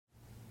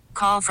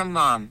Call from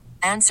mom.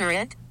 Answer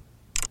it.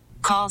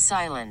 Call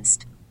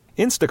silenced.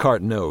 Instacart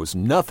knows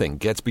nothing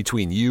gets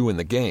between you and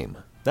the game.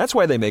 That's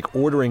why they make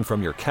ordering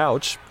from your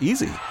couch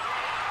easy.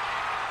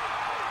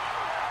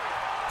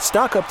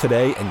 Stock up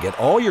today and get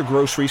all your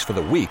groceries for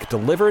the week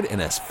delivered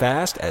in as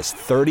fast as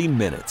 30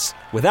 minutes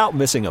without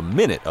missing a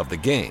minute of the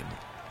game.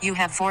 You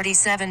have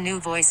 47 new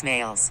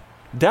voicemails.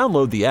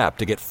 Download the app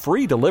to get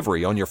free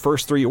delivery on your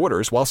first 3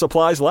 orders while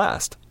supplies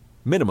last.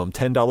 Minimum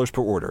 $10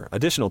 per order.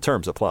 Additional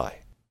terms apply.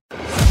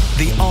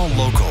 The All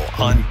Local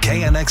on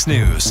KNX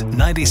News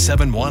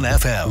 97.1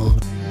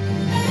 FM.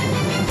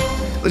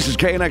 This is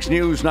KNX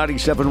News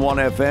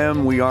 97.1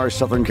 FM. We are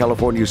Southern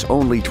California's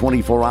only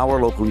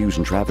 24-hour local news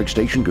and traffic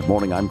station. Good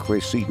morning, I'm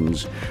Chris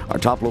Seatons. Our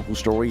top local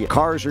story,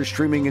 cars are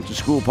streaming into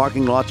school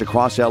parking lots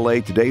across L.A.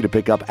 today to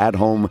pick up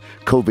at-home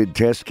COVID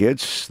test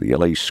kits. The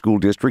L.A. School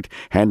District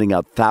handing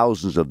out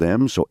thousands of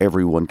them so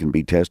everyone can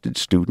be tested,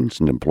 students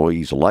and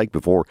employees alike,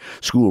 before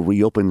school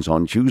reopens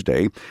on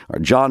Tuesday. Our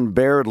John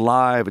Baird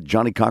live at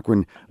Johnny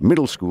Cochran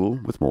Middle School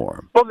with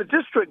more. Well, the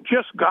district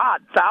just got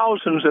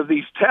thousands of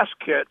these test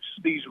kits,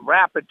 these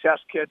rapid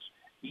test kits,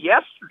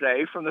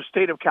 yesterday from the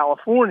state of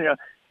California,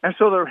 and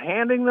so they're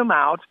handing them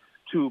out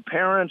to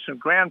parents and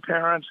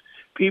grandparents,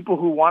 people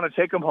who want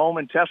to take them home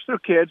and test their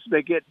kids.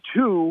 They get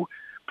 2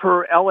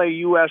 per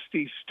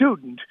LAUSD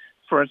student.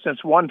 For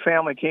instance, one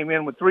family came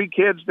in with 3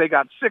 kids. They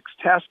got 6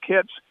 test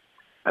kits,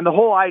 and the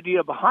whole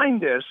idea behind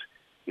this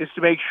is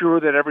to make sure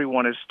that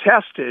everyone is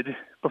tested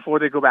before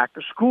they go back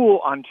to school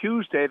on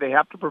Tuesday. They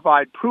have to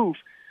provide proof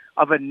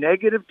of a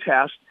negative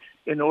test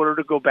in order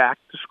to go back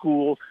to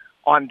school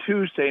on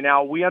Tuesday.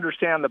 Now, we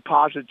understand the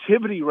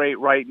positivity rate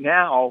right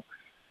now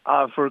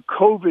for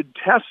COVID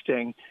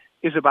testing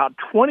is about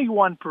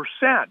 21%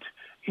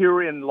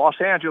 here in Los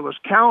Angeles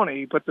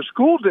County, but the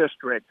school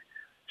district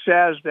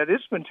says that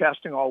it's been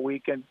testing all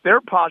week, and their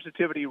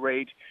positivity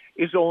rate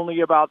is only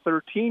about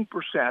 13%.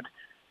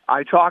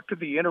 I talked to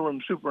the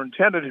interim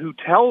superintendent, who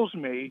tells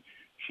me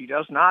she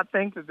does not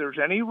think that there's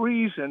any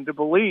reason to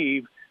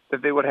believe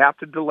that they would have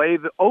to delay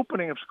the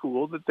opening of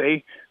school, that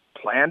they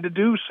plan to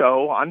do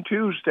so on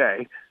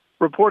Tuesday.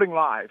 Reporting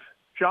live,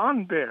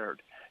 John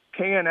Baird,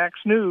 KNX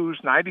News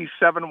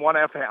 97.1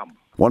 FM.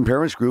 One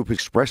parents group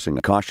expressing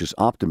a cautious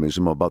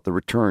optimism about the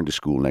return to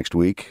school next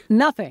week.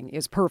 Nothing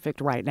is perfect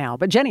right now,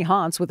 but Jenny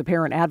Hantz with the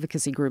parent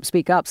advocacy group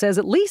Speak Up says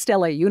at least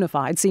LA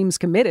Unified seems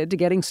committed to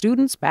getting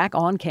students back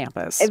on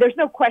campus. There's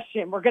no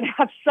question we're going to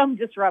have some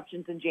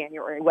disruptions in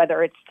January,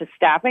 whether it's to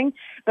staffing,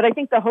 but I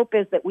think the hope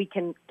is that we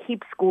can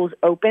keep schools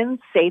open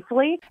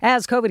safely.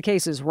 As COVID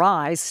cases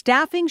rise,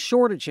 staffing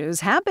shortages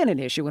have been an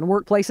issue in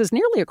workplaces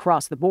nearly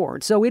across the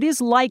board, so it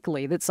is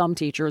likely that some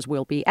teachers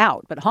will be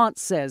out. But Hantz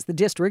says the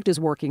district is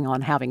working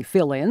on having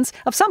fill-ins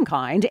of some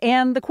kind,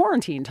 and the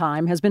quarantine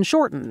time has been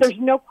shortened. There's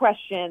no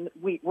question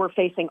we're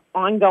facing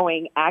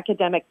ongoing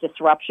academic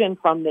disruption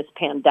from this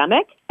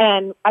pandemic,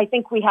 and I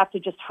think we have to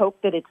just hope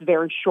that it's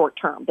very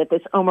short-term, that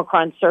this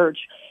Omicron surge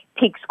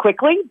peaks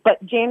quickly,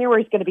 but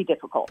January is going to be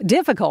difficult.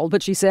 Difficult,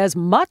 but she says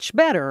much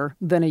better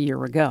than a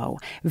year ago.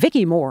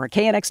 Vicki Moore,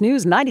 KNX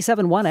News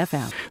 97.1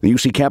 FM. The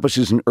UC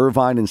campuses in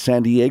Irvine and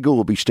San Diego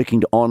will be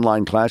sticking to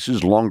online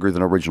classes longer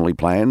than originally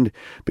planned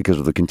because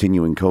of the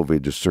continuing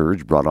COVID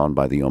surge brought on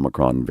by the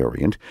Omicron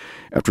variant.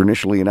 After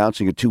initially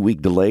announcing a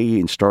 2-week delay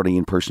in starting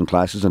in-person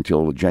classes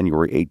until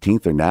January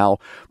 18th, they're now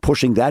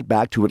pushing that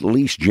back to at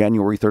least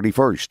January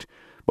 31st.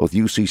 Both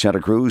UC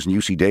Santa Cruz and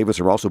UC Davis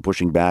are also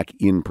pushing back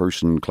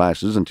in-person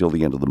classes until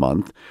the end of the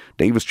month.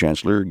 Davis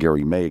Chancellor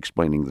Gary May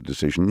explaining the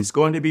decision. It's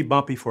going to be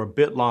bumpy for a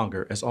bit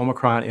longer as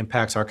Omicron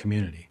impacts our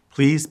community.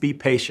 Please be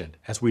patient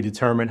as we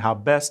determine how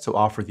best to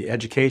offer the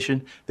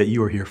education that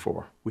you are here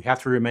for. We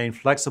have to remain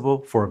flexible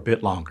for a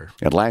bit longer.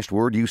 At last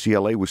word,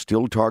 UCLA was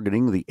still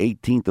targeting the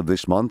 18th of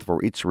this month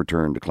for its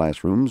return to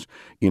classrooms,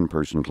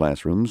 in-person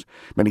classrooms.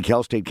 Many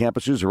Cal State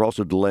campuses are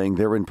also delaying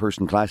their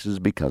in-person classes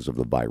because of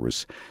the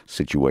virus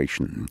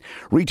situation.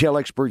 Retail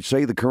experts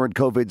say the current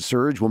COVID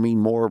surge will mean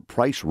more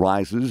price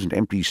rises and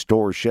empty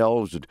store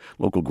shelves at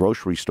local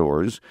grocery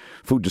stores.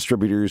 Food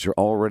distributors are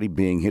already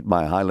being hit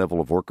by a high level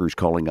of workers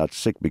calling out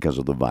sick because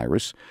of the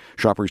virus.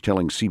 Shoppers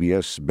telling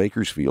CBS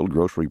Bakersfield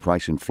grocery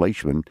price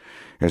inflation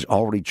has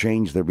already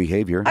changed their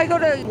behavior. I go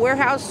to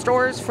warehouse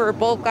stores for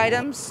bulk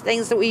items,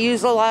 things that we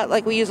use a lot,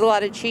 like we use a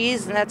lot of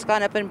cheese, and that's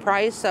gone up in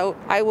price. So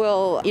I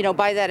will,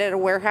 buy that at a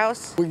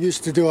warehouse. We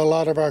used to do a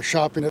lot of our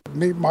shopping at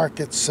meat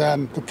markets,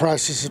 and the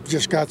prices have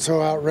just got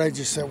so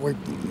outrageous that we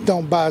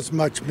don't buy as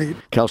much meat.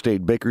 Cal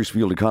State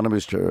Bakersfield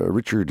economist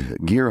Richard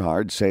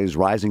Gearhart says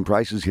rising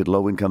prices hit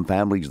low-income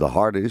families the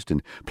hardest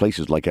in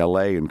places like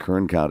L.A. and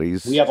Kern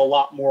counties. We have a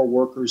lot more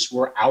workers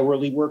who are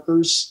hourly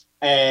workers.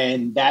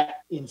 And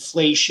that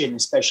inflation,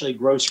 especially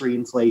grocery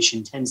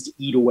inflation, tends to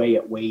eat away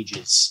at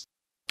wages.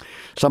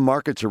 Some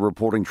markets are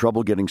reporting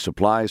trouble getting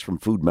supplies from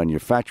food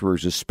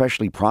manufacturers,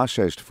 especially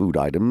processed food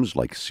items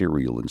like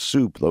cereal and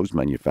soup. Those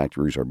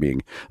manufacturers are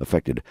being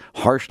affected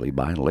harshly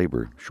by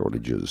labor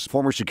shortages.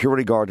 Former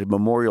security guard at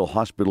Memorial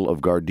Hospital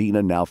of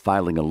Gardena now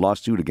filing a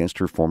lawsuit against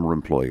her former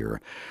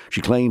employer.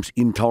 She claims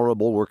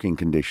intolerable working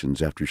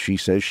conditions after she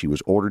says she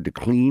was ordered to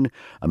clean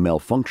a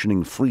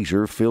malfunctioning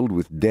freezer filled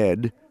with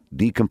dead,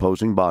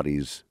 decomposing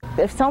bodies.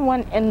 If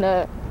someone in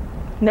the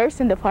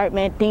nursing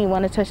department didn't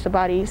want to touch the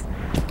bodies,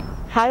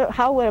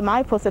 how am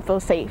I supposed to feel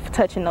safe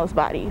touching those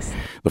bodies?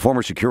 The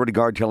former security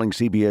guard telling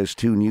CBS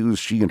 2 News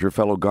she and her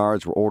fellow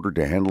guards were ordered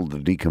to handle the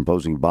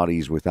decomposing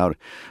bodies without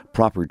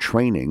proper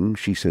training.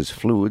 She says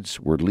fluids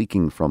were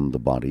leaking from the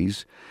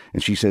bodies,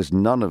 and she says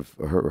none of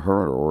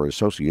her or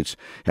associates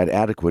had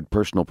adequate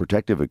personal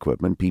protective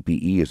equipment,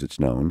 PPE as it's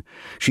known.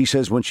 She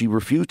says when she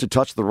refused to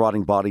touch the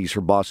rotting bodies,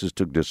 her bosses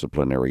took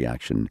disciplinary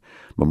action.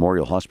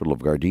 Memorial Hospital of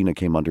Gardena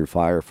came under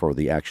fire for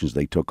the actions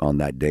they took on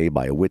that day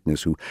by a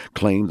witness who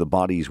claimed the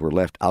bodies were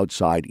left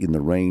outside in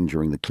the rain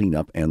during the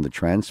cleanup and the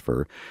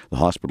transfer. The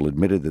hospital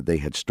admitted that they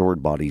had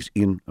stored bodies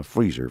in a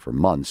freezer for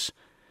months,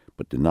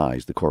 but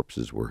denies the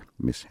corpses were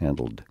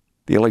mishandled.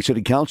 The LA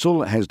City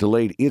Council has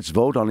delayed its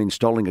vote on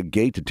installing a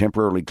gate to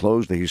temporarily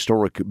close the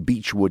historic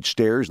Beechwood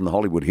Stairs in the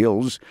Hollywood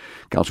Hills.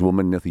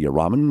 Councilwoman Nithya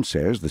Raman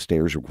says the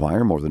stairs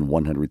require more than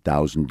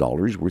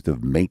 $100,000 worth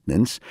of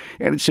maintenance,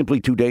 and it's simply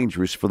too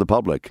dangerous for the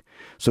public.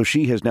 So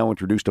she has now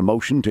introduced a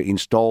motion to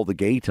install the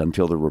gate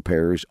until the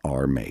repairs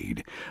are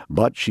made.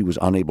 But she was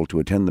unable to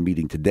attend the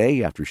meeting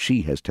today after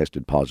she has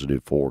tested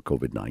positive for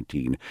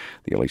COVID-19.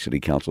 The LA City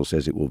Council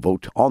says it will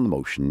vote on the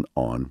motion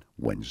on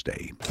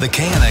Wednesday. The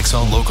KNX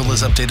All Local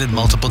is updated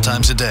multiple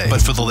times a day.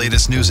 But for the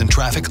latest news and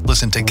traffic,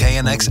 listen to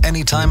KNX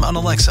anytime on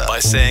Alexa by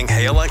saying,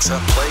 "Hey Alexa,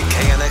 play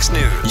KNX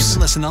News." You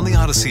can listen on the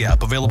Odyssey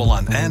app, available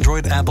on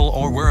Android, Apple,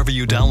 or wherever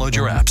you download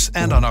your apps,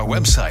 and on our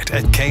website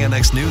at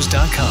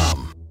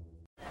knxnews.com.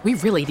 We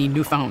really need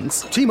new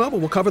phones. T-Mobile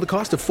will cover the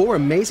cost of 4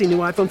 amazing new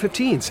iPhone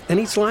 15s, and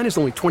each line is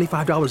only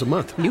 $25 a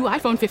month. New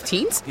iPhone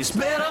 15s? It's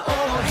better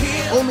over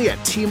here. Only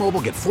at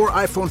T-Mobile, get 4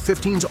 iPhone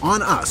 15s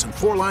on us and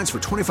 4 lines for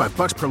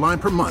 $25 per line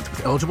per month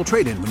with eligible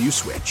trade-in when you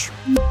switch.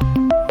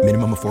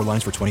 Minimum of 4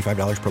 lines for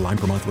 $25 per line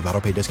per month with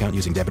autopay discount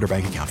using debit or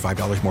bank account.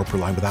 $5 more per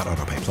line without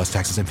autopay, plus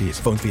taxes and fees.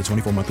 Phone fee at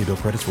 24 monthly bill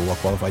credits for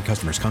well-qualified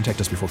customers. Contact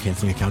us before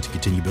canceling account to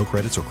continue bill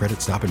credits or credit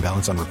stop and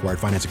balance on required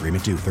finance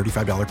agreement due.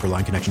 $35 per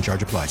line connection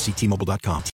charge applies. See T-Mobile.com.